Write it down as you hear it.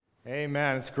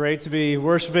Amen. It's great to be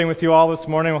worshiping with you all this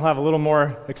morning. We'll have a little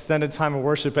more extended time of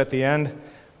worship at the end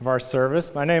of our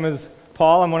service. My name is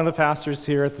Paul. I'm one of the pastors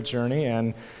here at The Journey,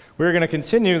 and we're going to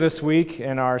continue this week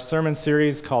in our sermon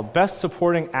series called Best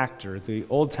Supporting Actor, the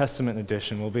Old Testament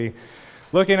edition. We'll be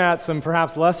looking at some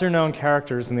perhaps lesser-known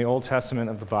characters in the Old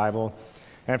Testament of the Bible.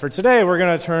 And for today, we're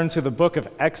going to turn to the book of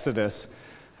Exodus,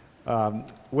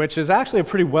 which is actually a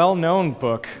pretty well-known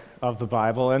book of the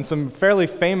Bible, and some fairly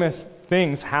famous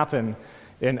things happen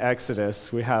in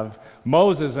Exodus. We have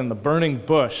Moses and the burning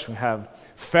bush. We have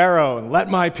Pharaoh and let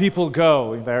my people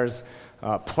go. There's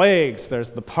plagues.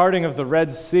 There's the parting of the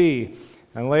Red Sea.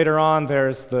 And later on,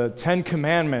 there's the 10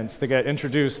 Commandments that get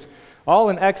introduced, all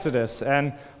in Exodus.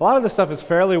 And a lot of this stuff is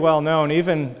fairly well known,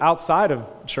 even outside of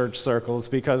church circles,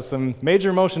 because some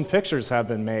major motion pictures have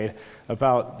been made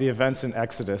about the events in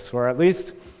Exodus, or at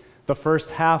least the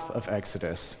first half of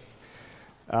Exodus.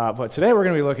 But today we're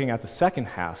going to be looking at the second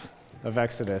half of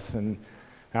Exodus. And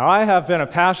now I have been a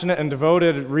passionate and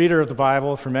devoted reader of the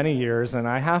Bible for many years, and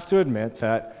I have to admit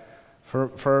that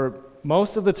for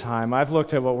most of the time I've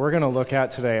looked at what we're going to look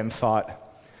at today and thought,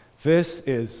 this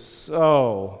is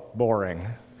so boring.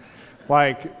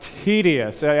 Like,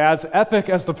 tedious. As epic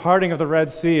as the parting of the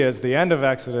Red Sea is, the end of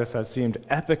Exodus has seemed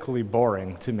epically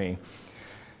boring to me.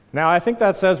 Now, I think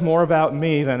that says more about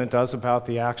me than it does about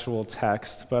the actual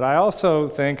text, but I also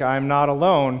think I'm not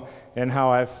alone in how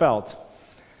I've felt.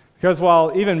 Because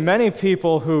while even many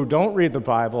people who don't read the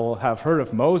Bible have heard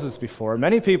of Moses before,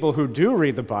 many people who do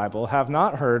read the Bible have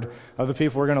not heard of the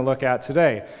people we're going to look at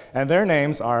today. And their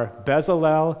names are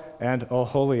Bezalel and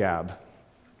Oholiab.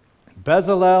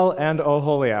 Bezalel and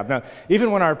Oholiab. Now,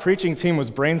 even when our preaching team was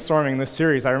brainstorming this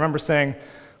series, I remember saying,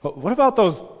 well, what about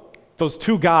those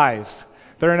two guys?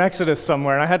 They're in Exodus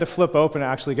somewhere, and I had to flip open to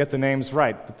actually get the names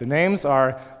right. But the names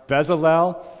are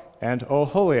Bezalel and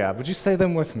Oholiab. Would you say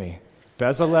them with me?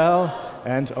 Bezalel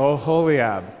and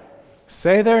Oholiab.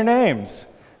 Say their names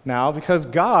now, because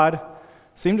God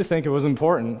seemed to think it was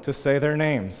important to say their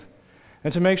names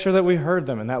and to make sure that we heard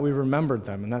them and that we remembered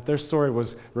them and that their story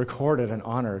was recorded and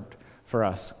honored for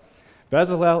us.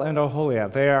 Bezalel and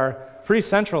Oholiab, they are pretty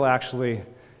central, actually,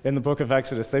 in the book of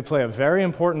Exodus. They play a very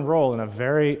important role in a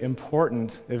very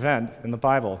important event in the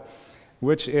Bible,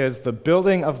 which is the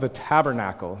building of the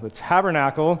tabernacle. The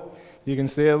tabernacle, you can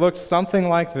see it looks something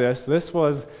like this. This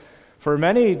was, for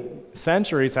many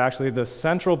centuries actually, the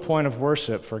central point of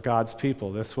worship for God's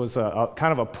people. This was a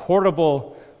kind of a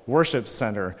portable worship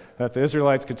center that the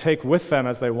Israelites could take with them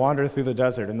as they wandered through the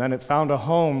desert. And then it found a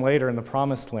home later in the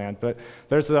Promised Land. But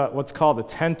there's what's called a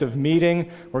tent of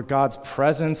meeting, where God's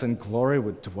presence and glory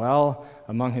would dwell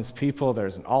among his people.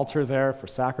 There's an altar there for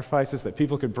sacrifices that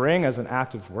people could bring as an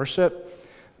act of worship.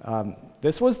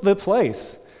 This was the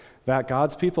place that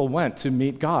God's people went to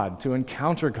meet God, to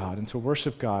encounter God, and to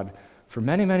worship God for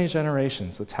many, many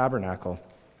generations, the tabernacle.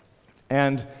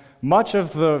 And much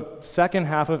of the second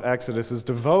half of Exodus is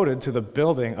devoted to the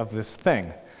building of this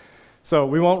thing. So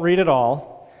we won't read it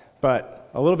all,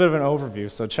 but a little bit of an overview.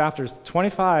 So chapters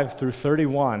 25 through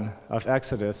 31 of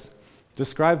Exodus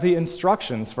describe the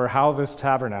instructions for how this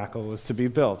tabernacle was to be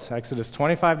built. Exodus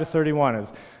 25 to 31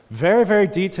 is very, very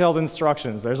detailed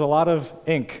instructions. There's a lot of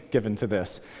ink given to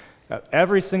this.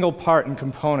 Every single part and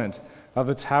component of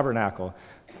the tabernacle.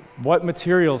 What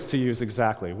materials to use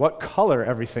exactly, what color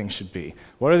everything should be,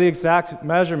 what are the exact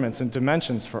measurements and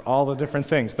dimensions for all the different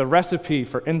things, the recipe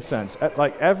for incense,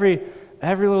 like every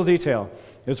little detail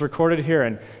is recorded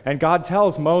here. And God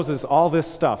tells Moses all this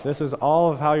stuff. This is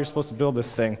all of how you're supposed to build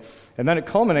this thing. And then it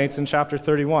culminates in chapter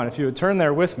 31. If you would turn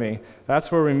there with me,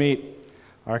 that's where we meet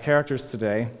our characters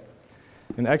today.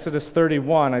 In Exodus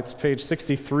 31, it's page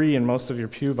 63 in most of your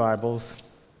pew Bibles.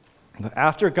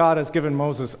 After God has given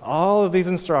Moses all of these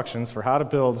instructions for how to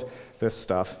build this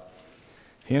stuff,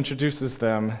 he introduces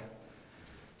them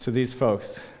to these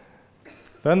folks.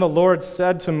 Then the Lord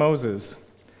said to Moses,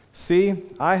 "See,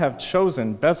 I have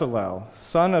chosen Bezalel,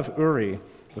 son of Uri,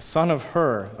 the son of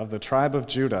Hur, of the tribe of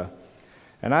Judah,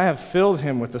 and I have filled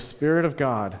him with the Spirit of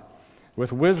God,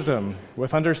 with wisdom,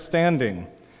 with understanding,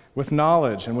 with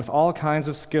knowledge, and with all kinds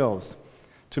of skills,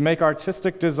 to make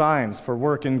artistic designs for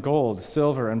work in gold,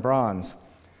 silver, and bronze,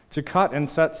 to cut and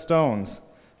set stones,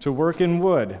 to work in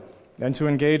wood, and to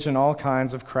engage in all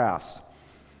kinds of crafts.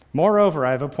 Moreover,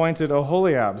 I have appointed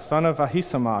Oholiab, son of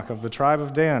Ahisamach, of the tribe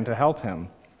of Dan, to help him.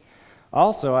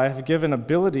 Also, I have given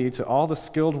ability to all the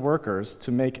skilled workers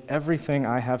to make everything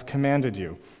I have commanded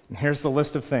you." And here's the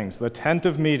list of things: the tent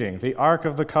of meeting, the ark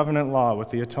of the covenant law with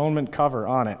the atonement cover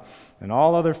on it, and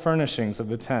all other furnishings of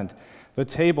the tent, the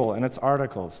table and its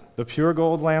articles, the pure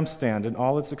gold lampstand and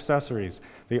all its accessories,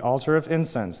 the altar of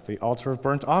incense, the altar of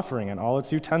burnt offering and all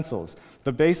its utensils,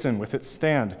 the basin with its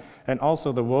stand, and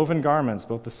also the woven garments,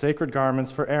 both the sacred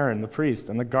garments for Aaron the priest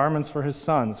and the garments for his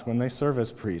sons when they serve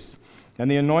as priests, and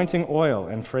the anointing oil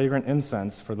and fragrant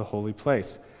incense for the holy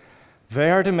place. They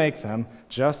are to make them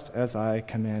just as I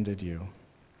commanded you.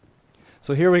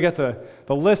 So here we get the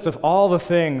list of all the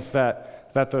things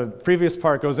that the previous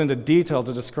part goes into detail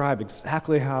to describe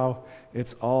exactly how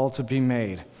it's all to be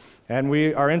made. And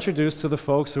we are introduced to the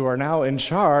folks who are now in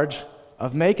charge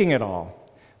of making it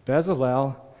all,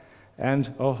 Bezalel and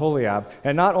Oholiab.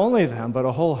 And not only them, but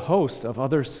a whole host of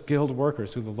other skilled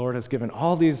workers who the Lord has given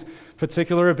all these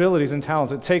particular abilities and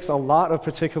talents. It takes a lot of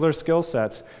particular skill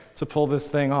sets to pull this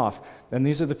thing off. And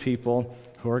these are the people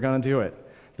who are going to do it,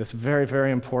 this very,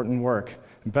 very important work.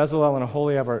 And Bezalel and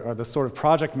Oholiab are the sort of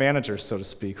project managers, so to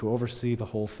speak, who oversee the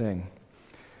whole thing.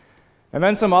 And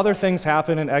then some other things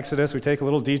happen in Exodus. We take a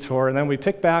little detour, and then we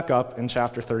pick back up in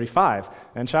chapter 35.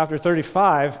 And chapter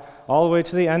 35, all the way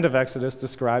to the end of Exodus,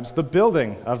 describes the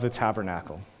building of the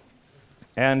tabernacle.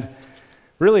 And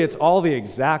really, it's all the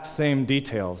exact same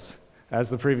details as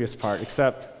the previous part,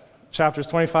 except chapters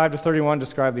 25 to 31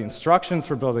 describe the instructions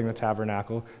for building the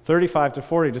tabernacle. 35 to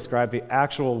 40 describe the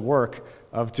actual work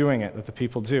of doing it that the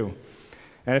people do.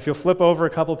 And if you'll flip over a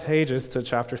couple pages to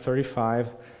chapter 35,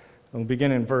 we'll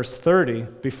begin in verse 30.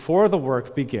 Before the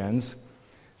work begins,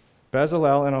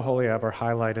 Bezalel and Oholiab are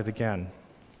highlighted again.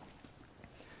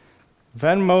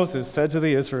 Then Moses said to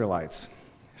the Israelites,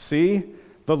 "See,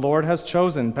 the Lord has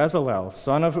chosen Bezalel,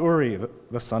 son of Uri,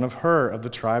 the son of Hur of the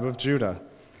tribe of Judah.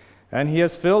 And he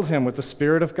has filled him with the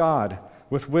Spirit of God,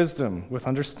 with wisdom, with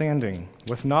understanding,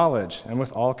 with knowledge, and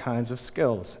with all kinds of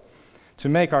skills, to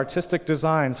make artistic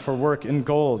designs for work in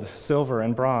gold, silver,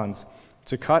 and bronze,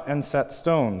 to cut and set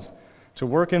stones, to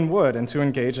work in wood, and to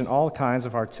engage in all kinds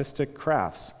of artistic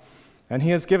crafts. And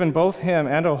he has given both him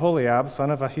and Oholiab, son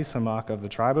of Ahisamach of the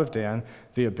tribe of Dan,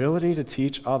 the ability to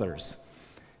teach others.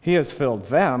 He has filled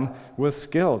them with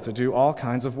skill to do all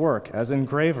kinds of work, as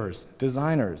engravers,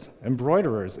 designers,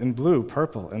 embroiderers in blue,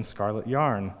 purple, and scarlet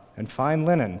yarn, and fine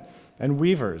linen, and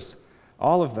weavers,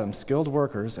 all of them skilled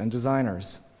workers and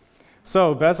designers.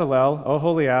 So Bezalel,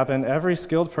 Oholiab, and every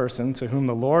skilled person to whom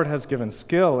the Lord has given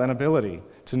skill and ability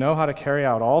to know how to carry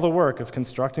out all the work of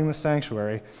constructing the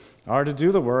sanctuary are to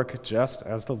do the work just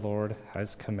as the Lord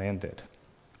has commanded."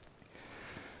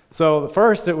 So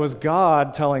first it was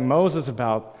God telling Moses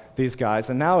about these guys,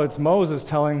 and now it's Moses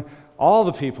telling all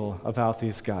the people about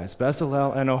these guys,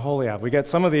 Bezalel and Oholiab. We get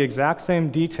some of the exact same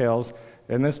details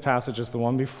in this passage as the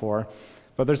one before,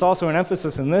 but there's also an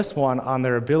emphasis in this one on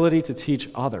their ability to teach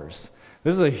others.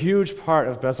 This is a huge part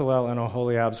of Bezalel and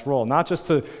Oholiab's role, not just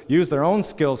to use their own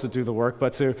skills to do the work,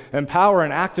 but to empower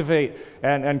and activate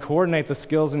and coordinate the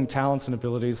skills and talents and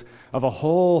abilities of a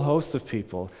whole host of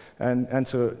people, and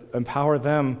to empower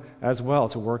them as well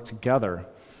to work together.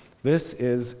 This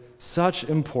is such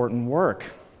important work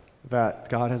that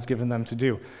God has given them to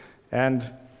do.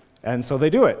 And so they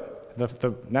do it.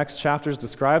 The next chapters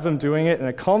describe them doing it, and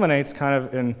it culminates kind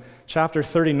of in chapter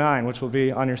 39, which will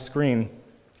be on your screen.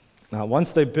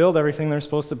 Once they build everything they're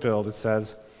supposed to build, it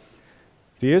says,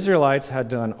 "The Israelites had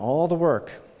done all the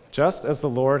work, just as the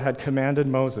Lord had commanded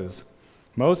Moses.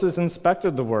 Moses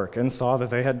inspected the work and saw that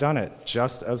they had done it,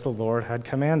 just as the Lord had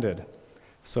commanded.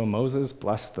 So Moses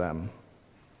blessed them."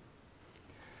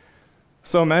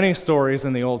 So many stories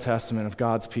in the Old Testament of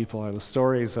God's people are the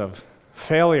stories of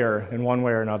failure in one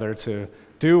way or another to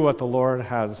do what the Lord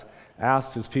has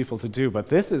asked his people to do, but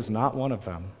this is not one of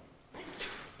them.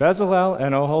 Bezalel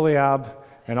and Oholiab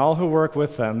and all who work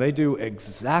with them, they do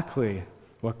exactly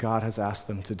what God has asked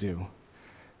them to do.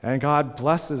 And God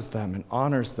blesses them and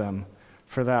honors them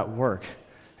for that work.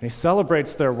 And he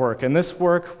celebrates their work. And this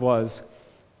work was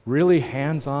really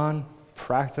hands-on,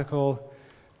 practical,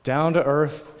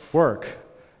 down-to-earth work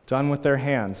done with their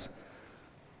hands.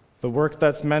 The work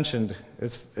that's mentioned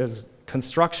is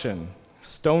construction,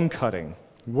 stone cutting,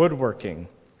 woodworking,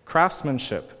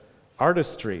 craftsmanship,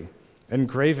 artistry,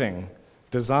 engraving,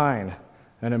 design,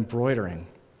 and embroidering.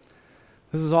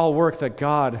 This is all work that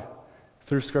God,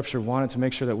 through Scripture, wanted to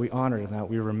make sure that we honored and that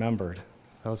we remembered.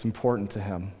 That was important to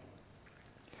him.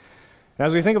 And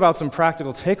as we think about some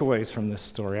practical takeaways from this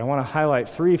story, I want to highlight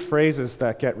 3 phrases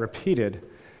that get repeated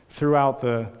throughout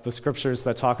the Scriptures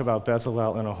that talk about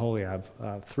Bezalel and Oholiab.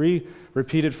 3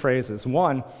 repeated phrases.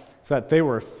 One is that they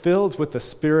were filled with the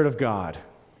Spirit of God.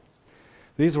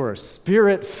 These were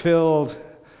Spirit-filled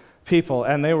people,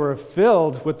 and they were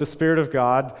filled with the Spirit of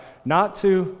God not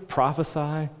to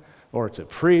prophesy or to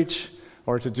preach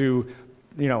or to do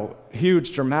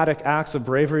huge dramatic acts of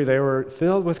bravery. They were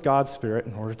filled with God's Spirit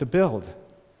in order to build,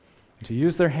 and to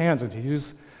use their hands and to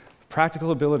use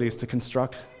practical abilities to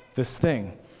construct this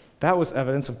thing. That was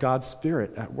evidence of God's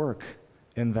Spirit at work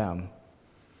in them.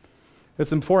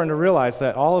 It's important to realize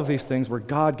that all of these things were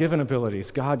God-given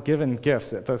abilities, God-given gifts.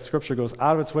 The Scripture goes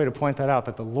out of its way to point that out,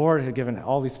 that the Lord had given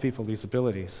all these people these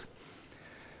abilities.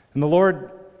 And the Lord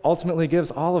ultimately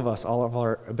gives all of us all of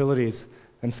our abilities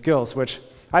and skills, which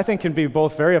I think can be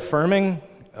both very affirming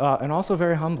and also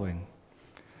very humbling.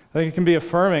 I think it can be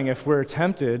affirming if we're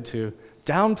tempted to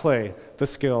downplay the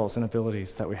skills and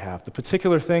abilities that we have, the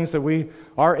particular things that we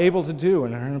are able to do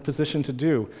and are in a position to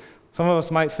do. Some of us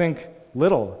might think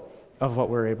little of what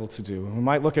we're able to do. We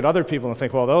might look at other people and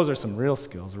think, well, those are some real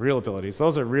skills, real abilities.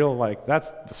 Those are real, that's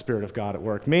the Spirit of God at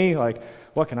work. Me,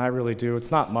 what can I really do?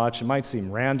 It's not much. It might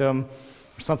seem random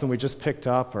or something we just picked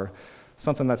up or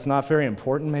something that's not very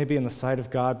important maybe in the sight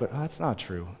of God, but that's not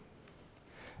true.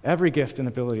 Every gift and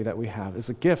ability that we have is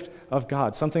a gift of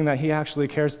God, something that He actually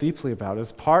cares deeply about,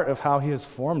 is part of how He has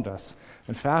formed us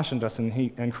and fashioned us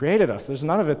and created us. There's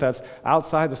none of it that's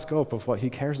outside the scope of what He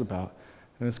cares about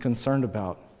and is concerned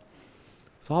about.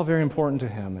 It's all very important to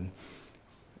Him,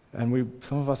 and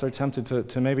some of us are tempted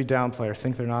to maybe downplay or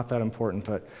think they're not that important,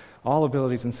 but all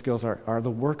abilities and skills are the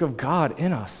work of God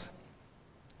in us.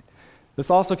 This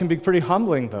also can be pretty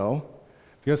humbling, though,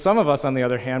 because some of us, on the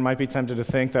other hand, might be tempted to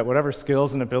think that whatever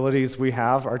skills and abilities we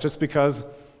have are just because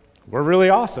we're really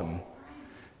awesome.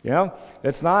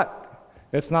 It's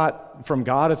not from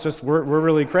God, it's just we're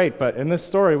really great. But in this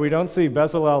story, we don't see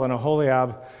Bezalel and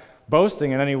Oholiab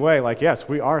boasting in any way, yes,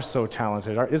 we are so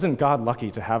talented. Isn't God lucky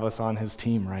to have us on His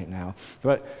team right now?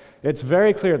 But it's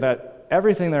very clear that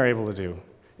everything they're able to do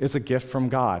is a gift from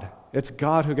God. It's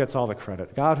God who gets all the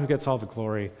credit, God who gets all the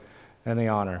glory and the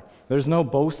honor. There's no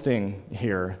boasting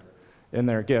here in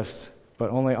their gifts,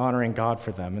 but only honoring God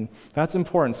for them. And that's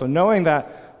important. So knowing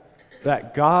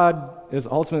that God is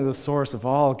ultimately the source of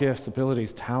all gifts,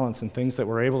 abilities, talents, and things that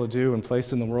we're able to do and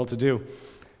placed in the world to do,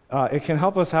 it can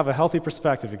help us have a healthy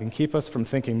perspective. It can keep us from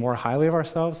thinking more highly of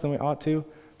ourselves than we ought to,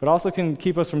 but also can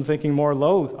keep us from thinking more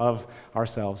low of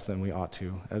ourselves than we ought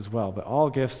to as well. But all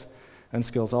gifts and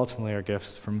skills ultimately are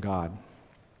gifts from God.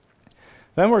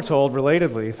 Then we're told,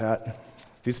 relatedly, that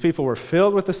these people were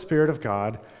filled with the Spirit of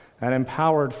God and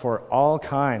empowered for all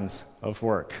kinds of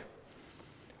work.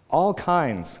 All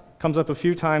kinds comes up a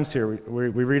few times here.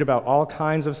 We read about all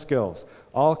kinds of skills,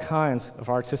 all kinds of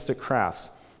artistic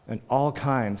crafts, and all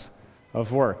kinds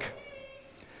of work.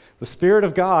 The Spirit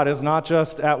of God is not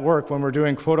just at work when we're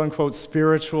doing quote-unquote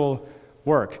spiritual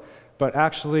work, but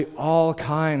actually all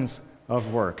kinds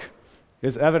of work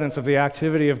is evidence of the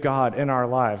activity of God in our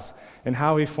lives and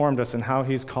how He formed us and how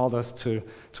He's called us to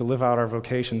live out our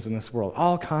vocations in this world.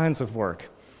 All kinds of work.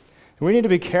 And we need to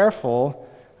be careful,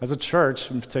 as a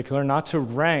church in particular, not to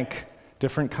rank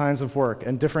different kinds of work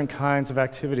and different kinds of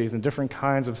activities and different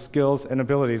kinds of skills and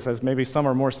abilities as maybe some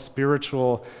are more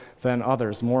spiritual than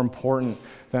others, more important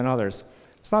than others.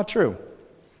 It's not true.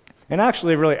 And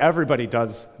actually, really, everybody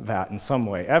does that in some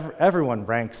way. Everyone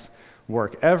ranks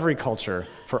work. Every culture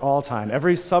for all time,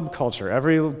 every subculture,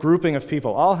 every grouping of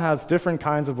people all has different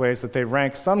kinds of ways that they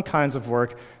rank some kinds of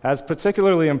work as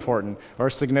particularly important or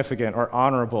significant or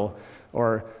honorable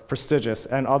or prestigious,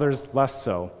 and others less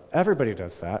so. Everybody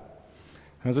does that.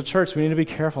 As a church, we need to be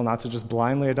careful not to just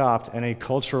blindly adopt any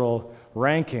cultural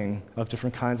ranking of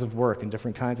different kinds of work and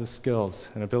different kinds of skills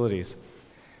and abilities.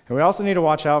 And we also need to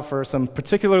watch out for some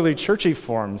particularly churchy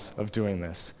forms of doing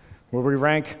this, where we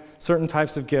rank certain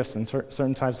types of gifts and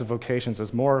certain types of vocations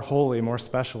as more holy, more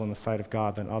special in the sight of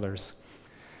God than others.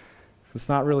 It's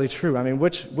not really true. I mean,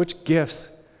 which gifts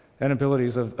and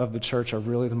abilities of the church are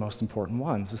really the most important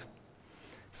ones?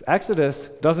 Exodus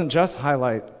doesn't just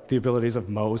highlight the abilities of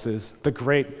Moses, the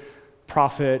great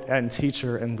prophet and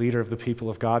teacher and leader of the people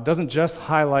of God. It doesn't just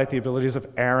highlight the abilities of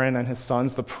Aaron and his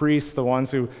sons, the priests, the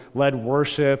ones who led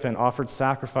worship and offered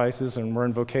sacrifices and were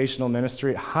in vocational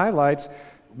ministry. It highlights,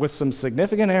 with some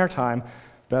significant airtime,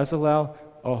 Bezalel,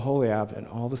 Oholiab, and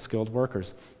all the skilled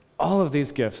workers. All of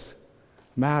these gifts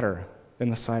matter in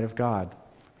the sight of God.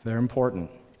 They're important.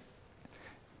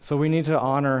 So we need to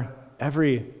honor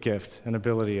every gift and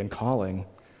ability and calling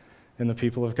in the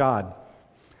people of God.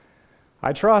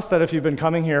 I trust that if you've been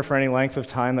coming here for any length of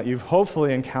time, that you've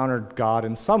hopefully encountered God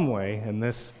in some way in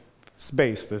this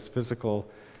space, this physical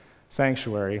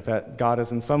sanctuary, that God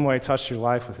has in some way touched your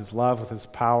life with His love, with His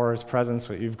power, His presence,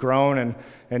 that you've grown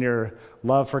in your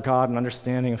love for God and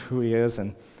understanding of who He is.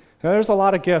 And there's a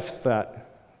lot of gifts that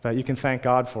you can thank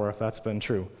God for if that's been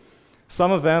true.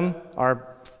 Some of them are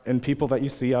in people that you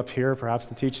see up here, perhaps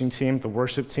the teaching team, the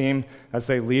worship team, as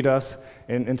they lead us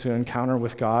into encounter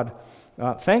with God.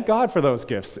 Thank God for those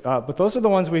gifts, but those are the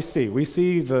ones we see. We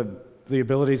see the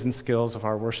abilities and skills of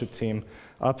our worship team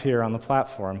up here on the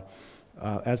platform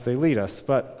as they lead us.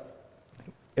 But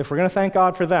if we're going to thank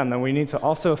God for them, then we need to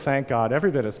also thank God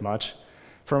every bit as much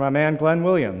for my man Glenn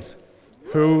Williams,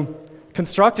 who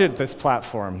constructed this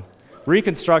platform,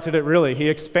 reconstructed it really. He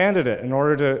expanded it in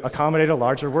order to accommodate a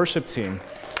larger worship team.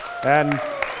 And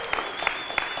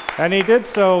he did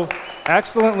so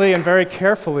excellently and very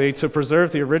carefully to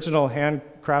preserve the original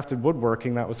handcrafted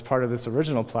woodworking that was part of this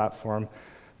original platform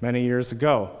many years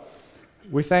ago.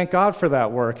 We thank God for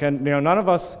that work. And none of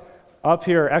us up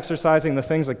here exercising the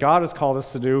things that God has called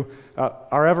us to do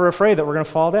are ever afraid that we're going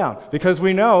to fall down, because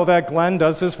we know that Glenn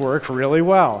does his work really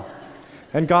well.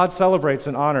 And God celebrates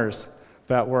and honors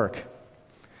that work.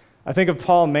 I think of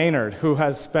Paul Maynard, who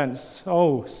has spent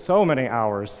so many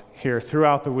hours here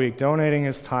throughout the week, donating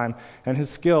his time and his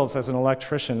skills as an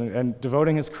electrician and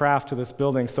devoting his craft to this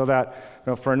building so that,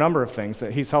 for a number of things,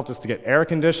 that he's helped us to get air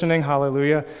conditioning,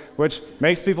 hallelujah, which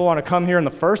makes people want to come here in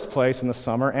the first place in the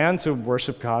summer and to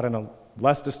worship God in a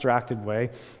less distracted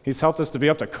way. He's helped us to be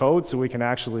up to code so we can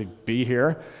actually be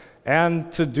here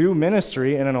and to do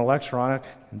ministry in an electronic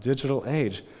and digital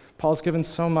age. Paul's given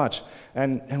so much,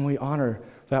 and we honor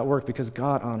that work because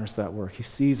God honors that work. He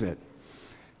sees it.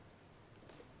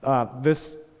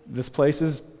 This place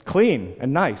is clean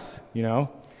and nice,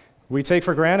 We take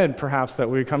for granted, perhaps, that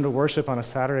we come to worship on a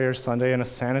Saturday or Sunday in a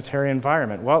sanitary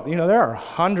environment. Well, there are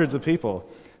hundreds of people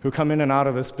who come in and out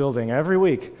of this building every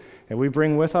week, and we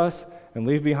bring with us and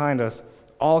leave behind us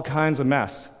all kinds of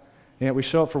mess. And yet we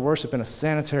show up for worship in a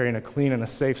sanitary and a clean and a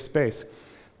safe space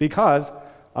because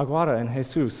Aguada and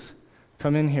Jesus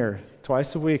come in here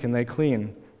twice a week and they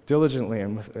clean diligently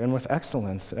and with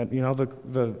excellence. And,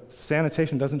 the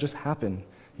sanitation doesn't just happen.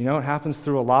 It happens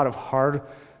through a lot of hard,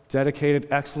 dedicated,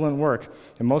 excellent work.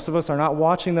 And most of us are not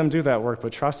watching them do that work,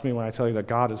 but trust me when I tell you that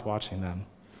God is watching them.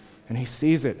 And he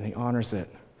sees it and he honors it,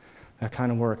 that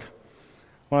kind of work.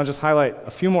 I want to just highlight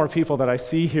a few more people that I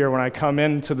see here when I come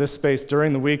into this space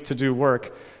during the week to do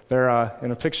work. They're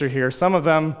in a picture here. Some of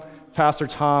them, Pastor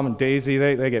Tom and Daisy,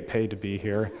 they get paid to be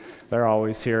here. They're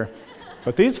always here.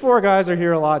 But these four guys are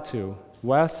here a lot too.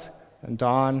 Wes and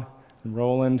Don and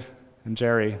Roland and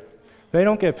Jerry. They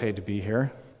don't get paid to be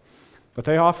here, but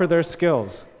they offer their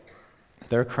skills,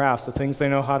 their crafts, the things they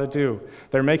know how to do.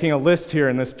 They're making a list here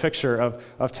in this picture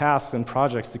of tasks and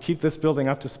projects to keep this building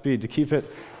up to speed, to keep it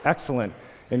excellent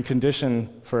in condition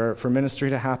for ministry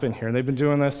to happen here. And they've been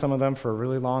doing this, some of them, for a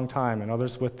really long time, and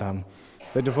others with them.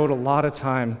 They devote a lot of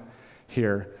time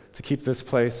here to keep this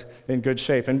place in good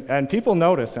shape. And people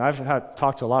notice, and I've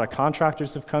talked to a lot of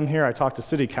contractors who've come here. I talked to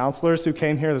city councilors who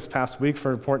came here this past week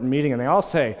for an important meeting, and they all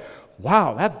say,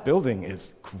 wow, that building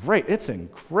is great. It's in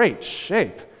great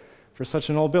shape for such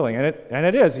an old building. And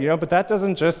it is, but that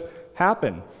doesn't just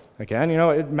happen. Again,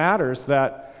 it matters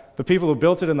that the people who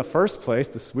built it in the first place,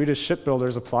 the Swedish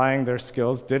shipbuilders applying their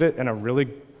skills, did it in a really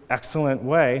excellent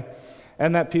way,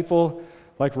 and that people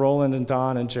like Roland and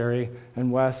Don and Jerry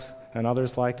and Wes and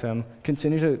others like them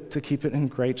continue to keep it in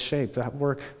great shape. That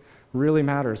work really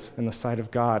matters in the sight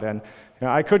of God. And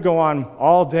I could go on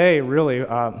all day, really,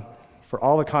 for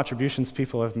all the contributions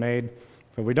people have made,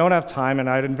 but we don't have time, and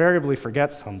I'd invariably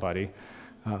forget somebody.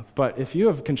 But if you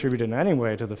have contributed in any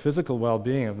way to the physical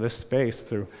well-being of this space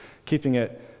through keeping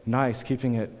it nice,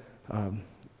 keeping it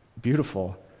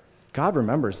beautiful, God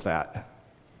remembers that.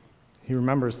 He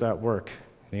remembers that work,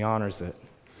 and he honors it.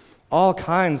 All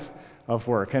kinds of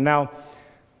work. And now,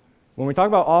 when we talk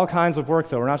about all kinds of work,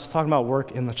 though, we're not just talking about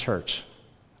work in the church.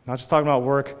 Not just talking about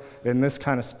work in this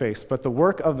kind of space, but the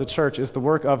work of the church is the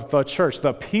work of the church,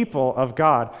 the people of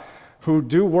God, who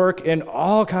do work in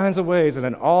all kinds of ways and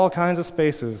in all kinds of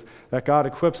spaces that God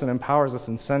equips and empowers us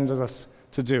and sends us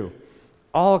to do.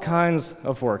 All kinds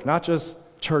of work, not just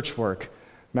church work,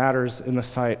 matters in the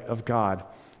sight of God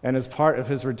and is part of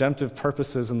his redemptive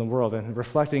purposes in the world and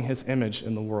reflecting his image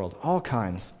in the world. All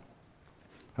kinds.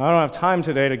 I don't have time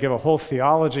today to give a whole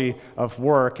theology of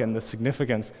work and the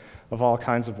significance of all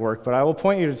kinds of work, but I will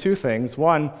point you to two things.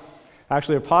 One,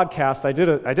 actually a podcast.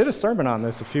 I did a sermon on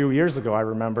this a few years ago, I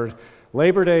remembered.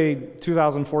 Labor Day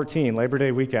 2014, Labor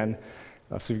Day weekend.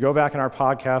 So if you go back in our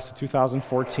podcast of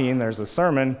 2014, there's a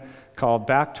sermon called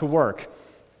Back to Work.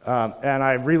 And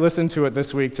I re-listened to it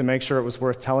this week to make sure it was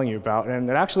worth telling you about, and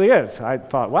it actually is. I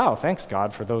thought, wow, thanks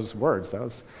God for those words. That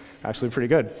was actually pretty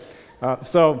good.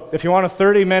 So if you want a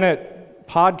 30-minute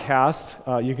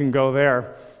podcast, you can go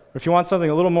there. If you want something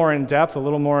a little more in-depth, a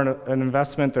little more an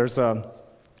investment, there's a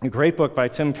great book by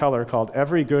Tim Keller called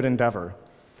Every Good Endeavor.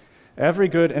 Every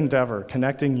Good Endeavor,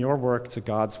 Connecting Your Work to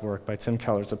God's Work by Tim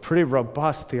Keller. It's a pretty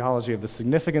robust theology of the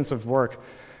significance of work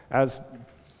as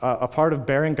a part of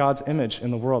bearing God's image in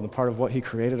the world, and part of what he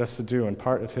created us to do, and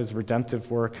part of his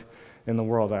redemptive work in the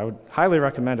world. I would highly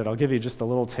recommend it. I'll give you just a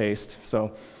little taste.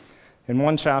 So in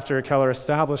one chapter, Keller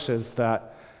establishes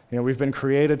that we've been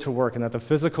created to work, and that the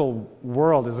physical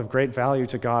world is of great value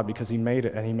to God because he made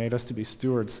it, and he made us to be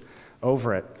stewards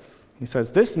over it. He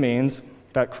says, this means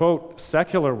that, quote,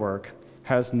 secular work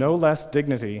has no less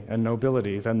dignity and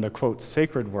nobility than the, quote,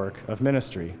 sacred work of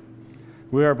ministry.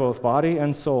 We are both body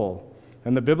and soul,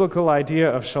 and the biblical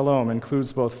idea of shalom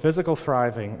includes both physical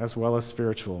thriving as well as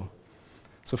spiritual.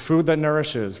 So food that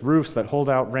nourishes, roofs that hold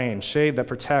out rain, shade that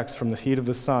protects from the heat of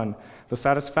the sun, the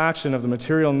satisfaction of the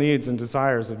material needs and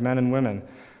desires of men and women.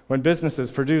 When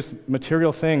businesses produce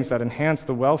material things that enhance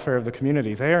the welfare of the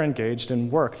community, they are engaged in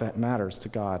work that matters to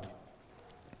God.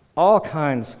 All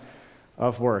kinds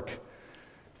of work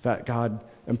that God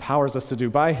empowers us to do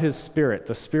by his Spirit.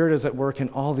 The Spirit is at work in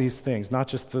all these things, not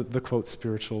just the quote,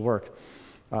 spiritual work.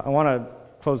 I want to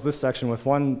close this section with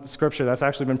one scripture that's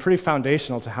actually been pretty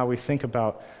foundational to how we think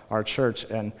about our church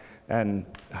and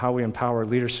how we empower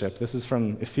leadership. This is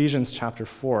from Ephesians chapter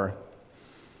 4.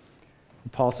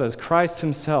 Paul says, Christ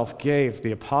himself gave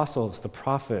the apostles, the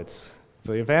prophets,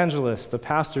 the evangelists, the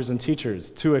pastors and teachers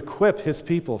to equip his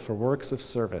people for works of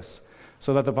service,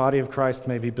 so that the body of Christ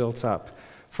may be built up.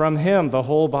 From him, the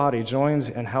whole body, joined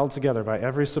and held together by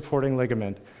every supporting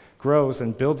ligament, grows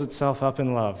and builds itself up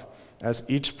in love as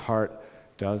each part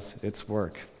does its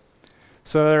work.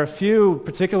 So there are a few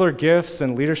particular gifts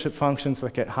and leadership functions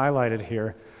that get highlighted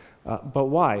here. But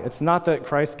why? It's not that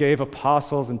Christ gave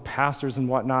apostles and pastors and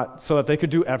whatnot so that they could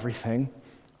do everything,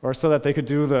 or so that they could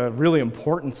do the really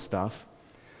important stuff,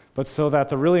 but so that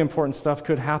the really important stuff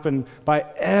could happen by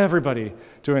everybody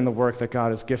doing the work that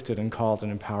God has gifted and called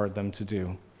and empowered them to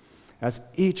do. As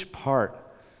each part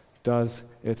does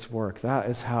its work, that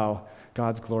is how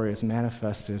God's glory is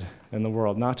manifested in the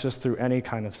world, not just through any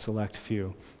kind of select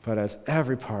few, but as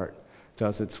every part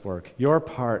does its work. Your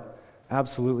part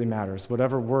absolutely matters.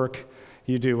 Whatever work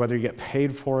you do, whether you get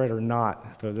paid for it or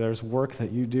not, there's work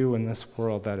that you do in this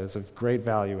world that is of great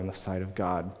value in the sight of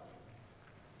God.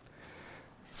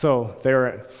 So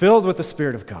they're filled with the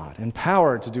Spirit of God,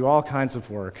 empowered to do all kinds of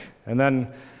work. And then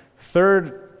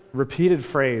third repeated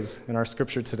phrase in our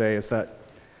scripture today is that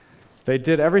they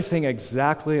did everything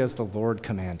exactly as the Lord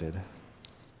commanded.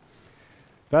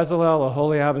 Bezalel,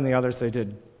 Oholiab, and the others, they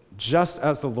did just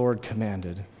as the Lord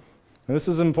commanded. And this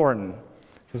is important,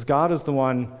 because God is the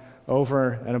one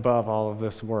over and above all of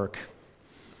this work.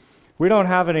 We don't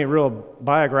have any real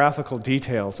biographical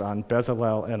details on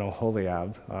Bezalel and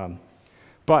Oholiab,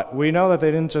 but we know that they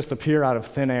didn't just appear out of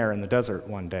thin air in the desert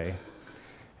one day.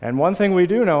 And one thing we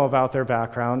do know about their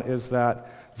background is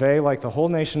that they, like the whole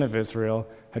nation of Israel,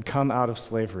 had come out of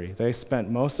slavery. They spent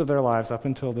most of their lives up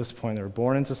until this point. They were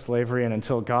born into slavery, and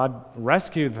until God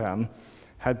rescued them,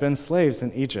 had been slaves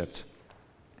in Egypt.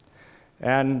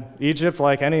 And Egypt,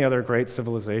 like any other great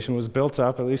civilization, was built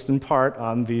up, at least in part,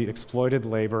 on the exploited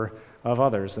labor of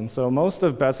others. And so most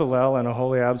of Bezalel and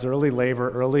Oholiab's early labor,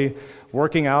 early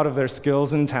working out of their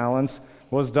skills and talents,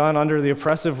 was done under the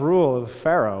oppressive rule of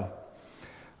Pharaoh.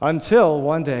 Until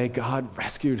one day, God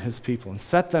rescued his people and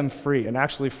set them free and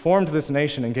actually formed this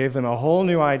nation and gave them a whole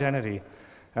new identity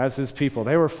as his people.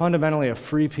 They were fundamentally a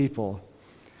free people.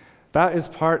 That is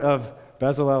part of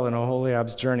Bezalel and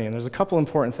Oholiab's journey, and there's a couple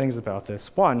important things about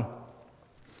this. One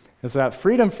is that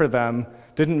freedom for them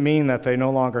didn't mean that they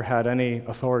no longer had any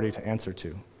authority to answer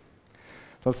to.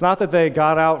 So it's not that they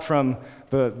got out from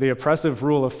the oppressive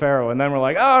rule of Pharaoh and then were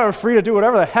like, oh, we're free to do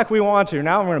whatever the heck we want to.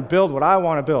 Now I'm going to build what I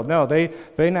want to build. No, they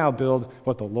now build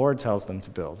what the Lord tells them to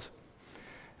build.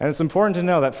 And it's important to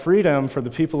know that freedom for the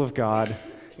people of God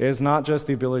is not just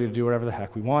the ability to do whatever the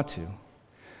heck we want to.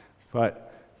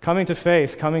 But coming to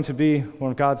faith, coming to be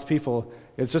one of God's people,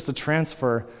 is just a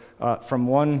transfer from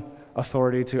one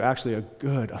authority to actually a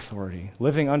good authority,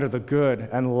 living under the good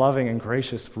and loving and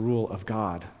gracious rule of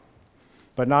God,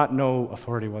 but not no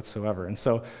authority whatsoever. And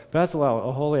so Bezalel,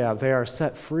 Oholiab, they are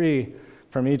set free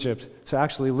from Egypt to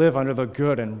actually live under the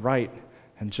good and right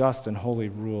and just and holy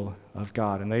rule of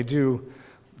God. And they do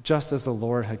just as the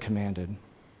Lord had commanded.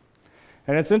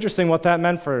 And it's interesting what that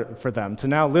meant for them, to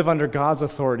now live under God's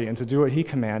authority and to do what he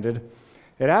commanded.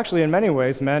 It actually, in many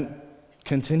ways, meant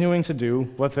continuing to do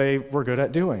what they were good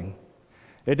at doing.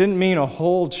 It didn't mean a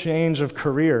whole change of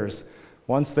careers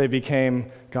once they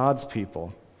became God's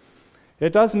people.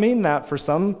 It does mean that for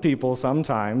some people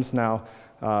sometimes. Now,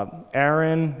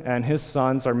 Aaron and his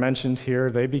sons are mentioned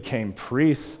here. They became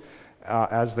priests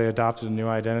as they adopted a new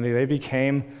identity. They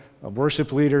became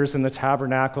worship leaders in the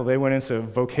tabernacle. They went into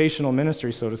vocational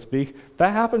ministry, so to speak.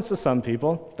 That happens to some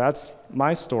people. That's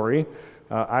my story.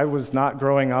 I was not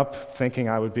growing up thinking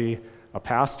I would be a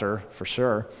pastor, for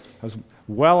sure. I was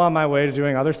well on my way to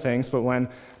doing other things, but when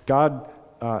God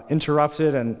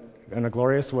interrupted and in a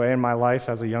glorious way in my life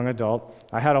as a young adult,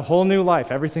 I had a whole new life.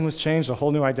 Everything was changed, a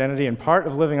whole new identity, and part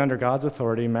of living under God's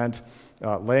authority meant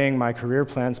laying my career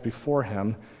plans before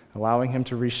Him, allowing Him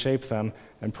to reshape them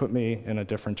and put me in a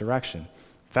different direction.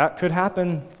 That could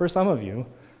happen for some of you,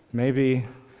 maybe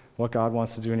what God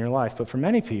wants to do in your life, but for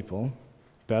many people,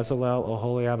 Bezalel,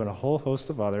 Oholiab, and a whole host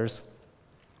of others,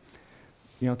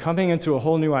 coming into a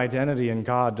whole new identity in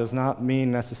God does not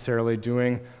mean necessarily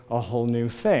doing a whole new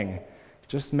thing. It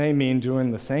just may mean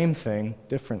doing the same thing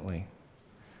differently.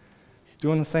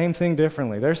 Doing the same thing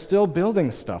differently. They're still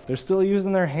building stuff. They're still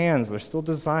using their hands. They're still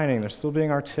designing. They're still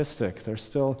being artistic. They're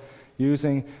still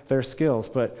using their skills,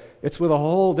 but it's with a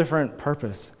whole different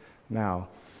purpose now.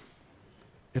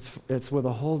 It's with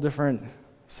a whole different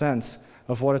sense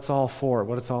of what it's all for,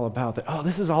 what it's all about. That,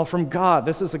 this is all from God.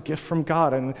 This is a gift from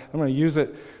God, and I'm going to use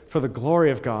it for the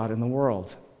glory of God in the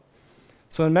world.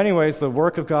 So in many ways, the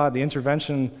work of God, the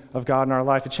intervention of God in our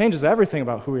life, it changes everything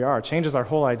about who we are. It changes our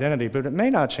whole identity, but it may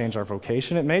not change our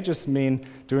vocation. It may just mean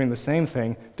doing the same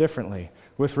thing differently,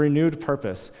 with renewed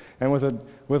purpose, and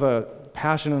with a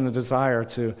passion and a desire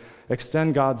to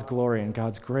extend God's glory and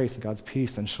God's grace and God's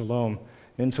peace and shalom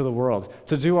into the world,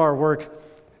 to do our work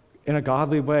in a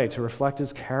godly way, to reflect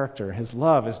His character, His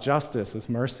love, His justice, His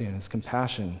mercy, and His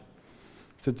compassion,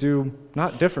 to do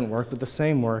not different work, but the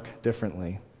same work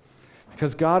differently.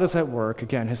 Because God is at work,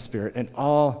 again, His Spirit, in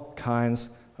all kinds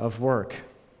of work.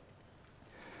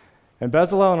 And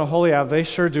Bezalel and Oholiab, they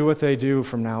sure do what they do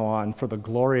from now on for the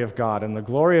glory of God. And the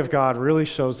glory of God really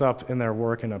shows up in their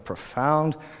work in a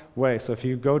profound way. So if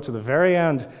you go to the very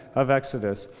end of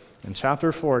Exodus, in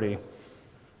chapter 40,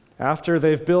 after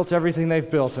they've built everything they've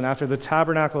built, and after the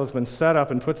tabernacle has been set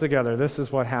up and put together, this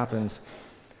is what happens.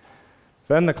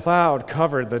 Then the cloud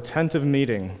covered the tent of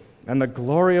meeting, and the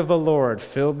glory of the Lord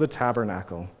filled the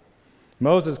tabernacle.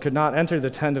 Moses could not enter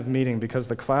the tent of meeting because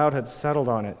the cloud had settled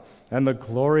on it, and the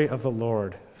glory of the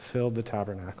Lord filled the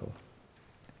tabernacle.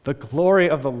 The glory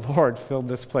of the Lord filled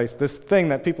this place, this thing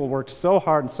that people worked so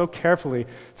hard and so carefully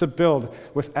to build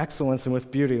with excellence and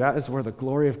with beauty. That is where the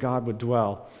glory of God would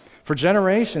dwell. For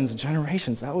generations and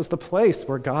generations, that was the place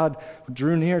where God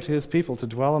drew near to His people to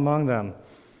dwell among them.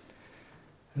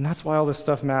 And that's why all this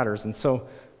stuff matters. And so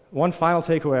one final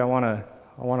takeaway I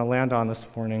want to land on this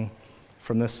morning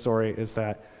from this story is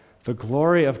that the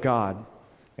glory of God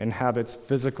inhabits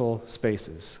physical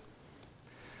spaces.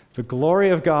 The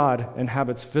glory of God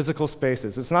inhabits physical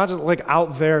spaces. It's not just like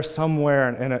out there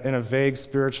somewhere in a vague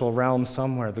spiritual realm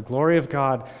somewhere. The glory of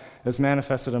God is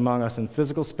manifested among us in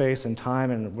physical space and time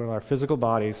and with our physical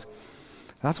bodies.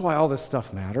 That's why all this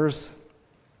stuff matters.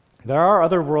 There are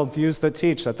other worldviews that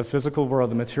teach that the physical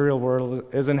world, the material world,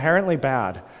 is inherently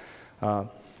bad.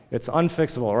 It's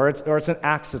unfixable, or it's an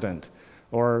accident,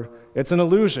 or it's an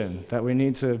illusion that we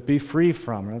need to be free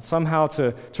from. And somehow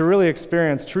to really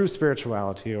experience true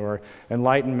spirituality or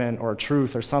enlightenment or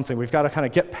truth or something, we've got to kind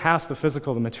of get past the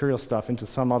physical, the material stuff into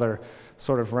some other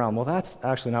sort of realm. Well, that's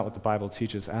actually not what the Bible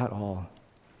teaches at all.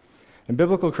 And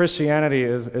biblical Christianity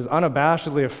is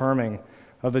unabashedly affirming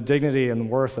of the dignity and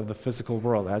worth of the physical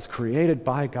world as created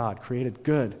by God, created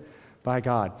good by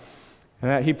God.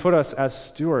 And that He put us as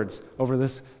stewards over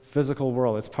this physical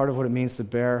world. It's part of what it means to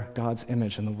bear God's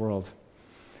image in the world.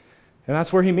 And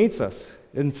that's where He meets us,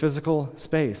 in physical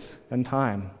space and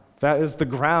time. That is the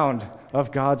ground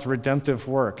of God's redemptive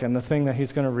work and the thing that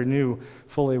He's going to renew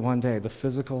fully one day, the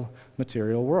physical,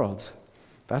 material world.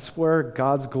 That's where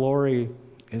God's glory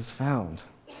is found.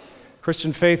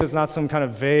 Christian faith is not some kind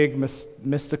of vague,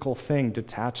 mystical thing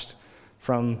detached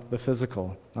from the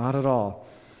physical. Not at all.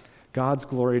 God's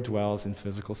glory dwells in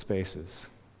physical spaces.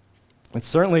 It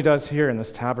certainly does here in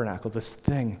this tabernacle, this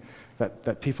thing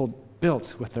that people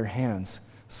built with their hands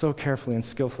so carefully and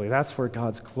skillfully. That's where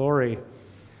God's glory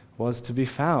was to be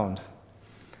found.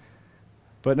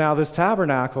 But now this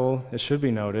tabernacle, it should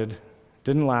be noted,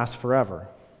 didn't last forever.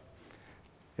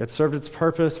 It served its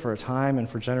purpose for a time and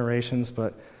for generations,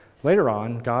 but later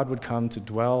on, God would come to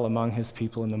dwell among His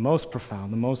people in the most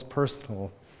profound, the most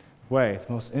personal way,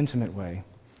 the most intimate way.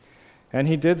 And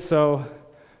He did so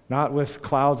not with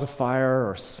clouds of fire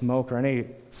or smoke or any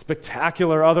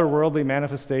spectacular otherworldly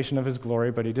manifestation of His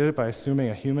glory, but He did it by assuming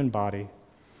a human body,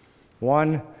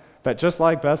 one that, just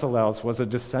like Bezalel's, was a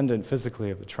descendant physically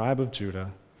of the tribe of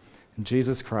Judah, and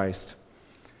Jesus Christ,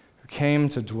 who came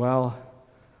to dwell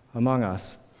among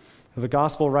us The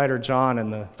gospel writer John,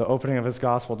 in the opening of his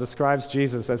gospel, describes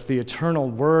Jesus as the eternal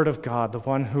Word of God, the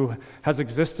one who has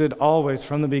existed always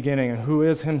from the beginning, and who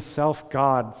is himself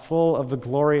God, full of the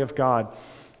glory of God.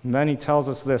 And then he tells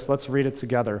us this. Let's read it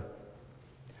together.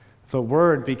 The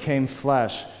Word became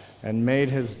flesh and made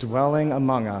his dwelling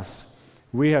among us.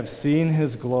 We have seen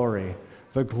his glory,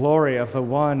 the glory of the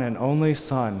one and only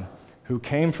Son, who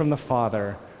came from the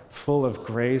Father, full of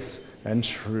grace and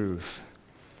truth.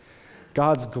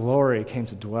 God's glory came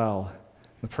to dwell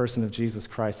in the person of Jesus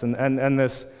Christ. And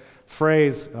this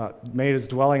phrase, made his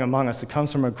dwelling among us, it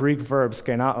comes from a Greek verb,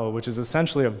 skenao, which is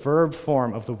essentially a verb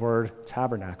form of the word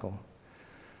tabernacle.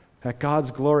 That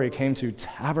God's glory came to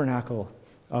tabernacle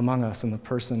among us in the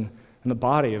person, in the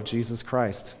body of Jesus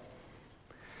Christ.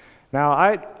 Now,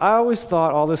 I always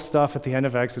thought all this stuff at the end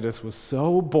of Exodus was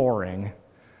so boring,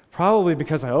 probably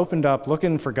because I opened up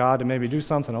looking for God to maybe do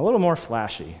something a little more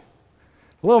flashy,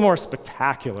 a little more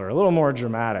spectacular, a little more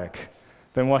dramatic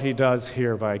than what he does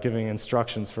here by giving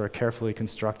instructions for a carefully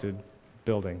constructed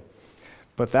building.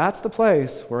 But that's the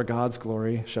place where God's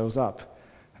glory shows up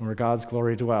and where God's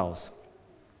glory dwells.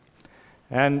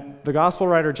 And the gospel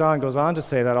writer John goes on to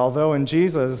say that although in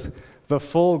Jesus the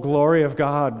full glory of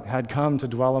God had come to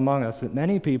dwell among us, that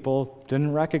many people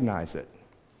didn't recognize it.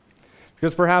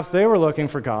 Because perhaps they were looking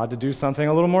for God to do something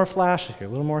a little more flashy, a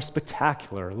little more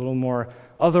spectacular, a little more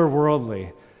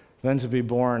otherworldly than to be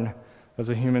born as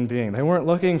a human being. They weren't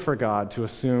looking for God to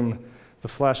assume the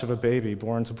flesh of a baby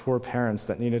born to poor parents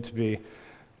that needed to be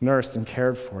nursed and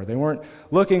cared for. They weren't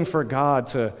looking for God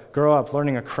to grow up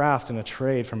learning a craft and a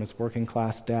trade from his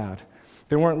working-class dad.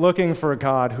 They weren't looking for a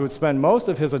God who would spend most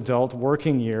of his adult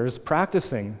working years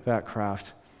practicing that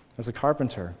craft as a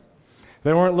carpenter.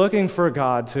 They weren't looking for a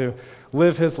God to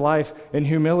live his life in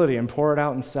humility and pour it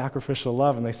out in sacrificial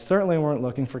love, and they certainly weren't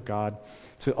looking for God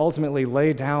to ultimately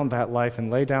lay down that life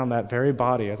and lay down that very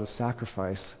body as a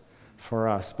sacrifice for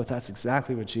us. But that's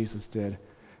exactly what Jesus did,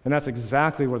 and that's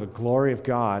exactly where the glory of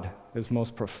God is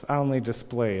most profoundly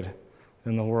displayed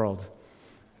in the world.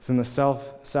 It's in the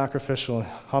self-sacrificial,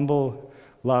 humble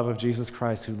love of Jesus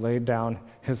Christ, who laid down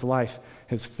his life,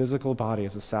 his physical body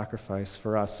as a sacrifice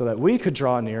for us so that we could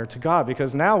draw near to God,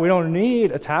 because now we don't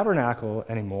need a tabernacle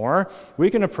anymore.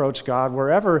 We can approach God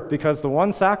wherever, because the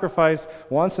one sacrifice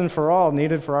once and for all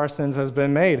needed for our sins has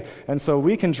been made. And so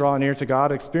we can draw near to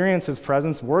God, experience his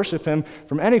presence, worship him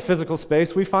from any physical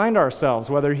space we find ourselves,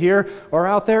 whether here or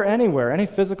out there, anywhere. Any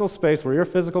physical space where your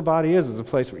physical body is a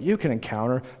place where you can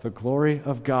encounter the glory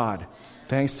of God,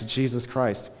 thanks to Jesus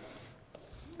Christ.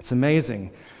 It's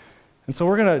amazing. And so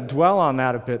we're going to dwell on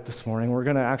that a bit this morning. We're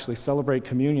going to actually celebrate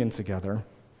communion together.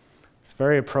 It's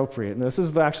very appropriate. And this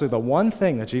is actually the one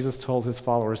thing that Jesus told his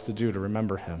followers to do to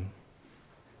remember him.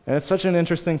 And it's such an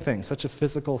interesting thing, such a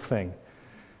physical thing.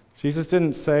 Jesus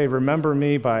didn't say, remember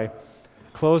me by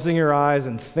closing your eyes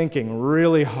and thinking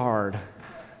really hard,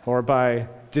 or by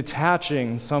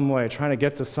detaching in some way, trying to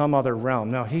get to some other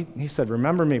realm. No, he said,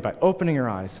 remember me by opening your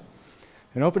eyes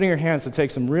and opening your hands to take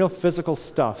some real physical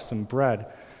stuff, some bread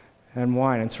and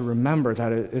wine, and to remember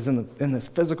that it is in this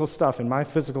physical stuff, in my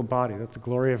physical body, that the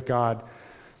glory of God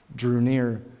drew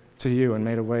near to you and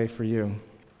made a way for you.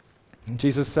 And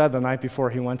Jesus said the night before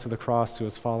he went to the cross to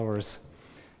his followers,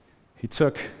 he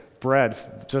took bread,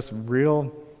 just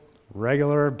real,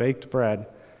 regular baked bread,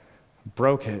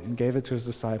 broke it and gave it to his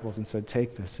disciples and said,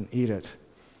 take this and eat it.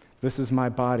 This is my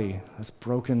body that's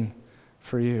broken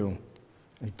for you.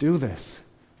 And do this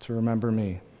to remember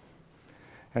me.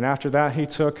 And after that, he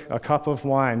took a cup of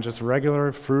wine, just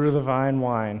regular fruit of the vine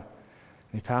wine, and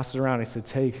he passed it around. He said,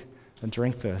 take and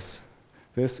drink this.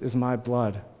 This is my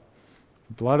blood,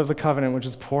 the blood of the covenant, which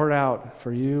is poured out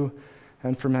for you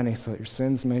and for many, so that your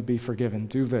sins may be forgiven.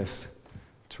 Do this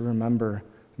to remember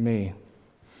me.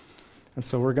 And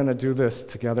so we're going to do this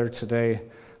together today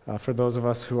for those of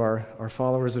us who are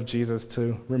followers of Jesus,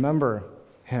 to remember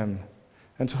him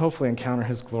and to hopefully encounter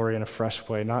his glory in a fresh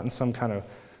way, not in some kind of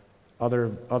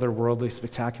otherworldly,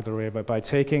 spectacular way, but by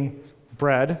taking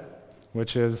bread,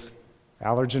 which is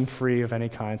allergen-free of any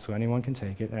kind, so anyone can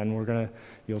take it, and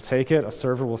you'll take it, a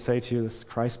server will say to you, this is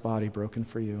Christ's body broken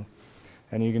for you,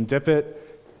 and you can dip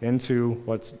it into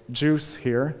what's juice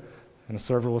here, and a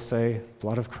server will say,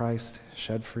 blood of Christ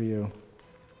shed for you.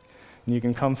 And you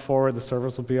can come forward, the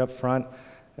servers will be up front,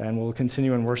 and we'll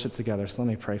continue in worship together. So let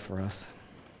me pray for us.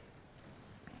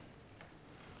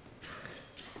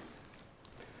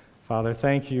 Father,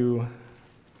 thank you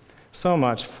so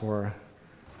much for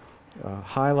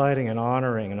highlighting and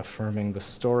honoring and affirming the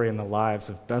story and the lives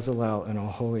of Bezalel and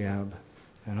Oholiab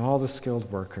and all the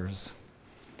skilled workers.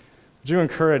 Would you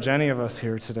encourage any of us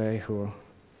here today who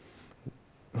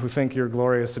who think your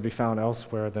glory is to be found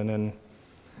elsewhere than in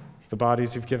the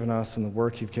bodies you've given us and the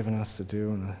work you've given us to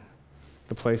do and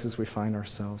the places we find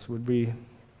ourselves. Would we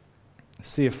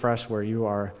see afresh where you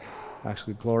are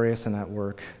actually glorious and at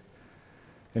work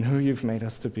in who you've made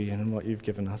us to be and in what you've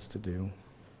given us to do.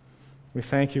 We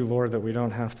thank you, Lord, that we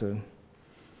don't have to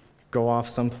go off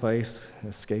someplace and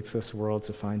escape this world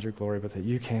to find your glory, but that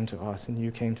you came to us and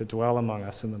you came to dwell among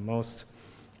us in the most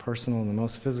personal and the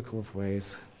most physical of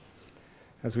ways.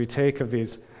 As we take of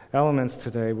these elements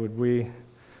today, would we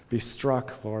be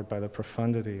struck, Lord, by the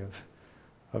profundity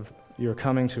of your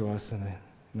coming to us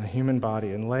in a human body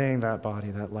and laying that body,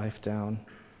 that life down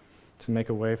to make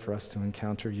a way for us to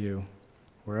encounter you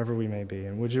wherever we may be.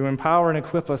 And would you empower and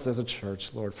equip us as a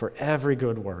church, Lord, for every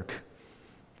good work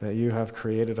that you have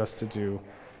created us to do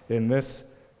in this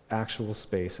actual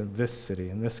space, in this city,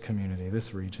 in this community,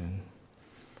 this region.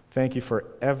 Thank you for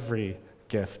every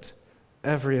gift,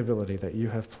 every ability that you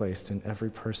have placed in every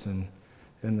person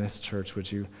in this church.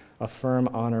 Would you affirm,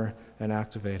 honor, and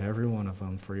activate every one of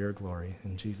them for your glory?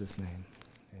 In Jesus' name.